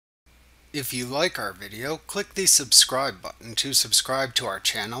If you like our video, click the subscribe button to subscribe to our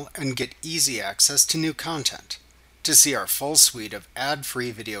channel and get easy access to new content. To see our full suite of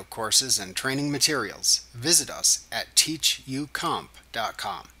ad-free video courses and training materials, visit us at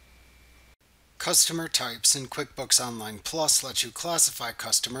teachucomp.com. Customer types in QuickBooks Online Plus let you classify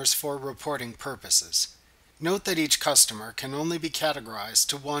customers for reporting purposes. Note that each customer can only be categorized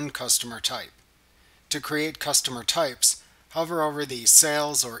to one customer type. To create customer types, hover over the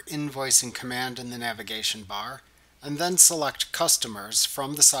Sales or Invoicing command in the navigation bar, and then select Customers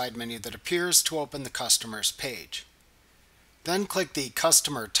from the side menu that appears to open the Customers page. Then click the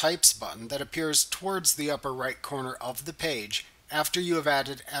Customer Types button that appears towards the upper right corner of the page after you have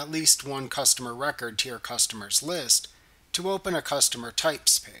added at least one customer record to your customers list to open a Customer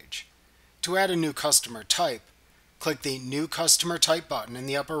Types page. To add a new customer type, click the New Customer Type button in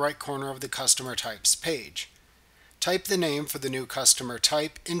the upper right corner of the Customer Types page. Type the name for the new customer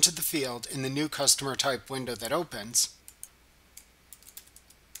type into the field in the New Customer Type window that opens,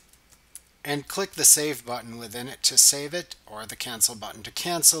 and click the Save button within it to save it, or the Cancel button to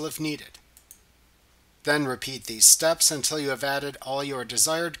cancel if needed. Then repeat these steps until you have added all your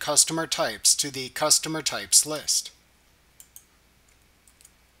desired customer types to the Customer Types list.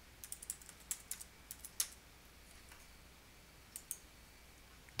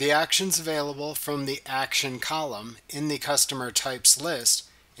 The actions available from the Action column in the Customer Types list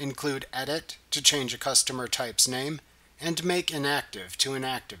include Edit to change a customer type's name and Make Inactive to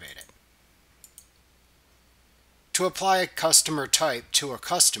inactivate it. To apply a customer type to a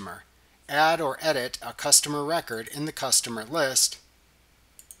customer, add or edit a customer record in the customer list,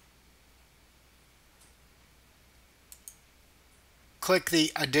 click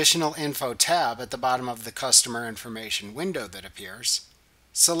the Additional Info tab at the bottom of the Customer Information window that appears,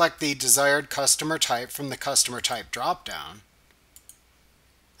 select the desired customer type from the Customer Type drop-down,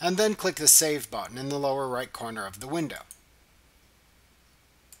 and then click the Save button in the lower right corner of the window.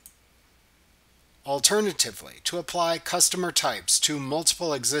 Alternatively, to apply customer types to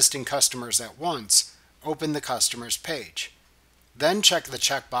multiple existing customers at once, open the Customers page. Then check the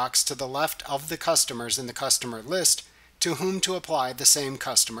checkbox to the left of the customers in the customer list to whom to apply the same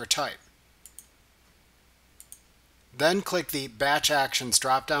customer type. Then click the Batch Actions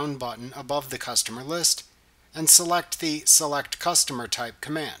drop-down button above the customer list and select the Select Customer Type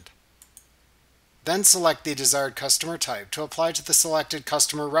command. Then select the desired customer type to apply to the selected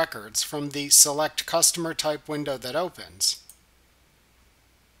customer records from the Select Customer Type window that opens,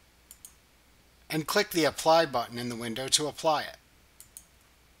 and click the Apply button in the window to apply it.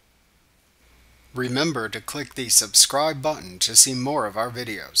 Remember to click the subscribe button to see more of our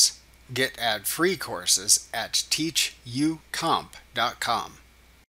videos. Get ad-free courses at teachucomp.com.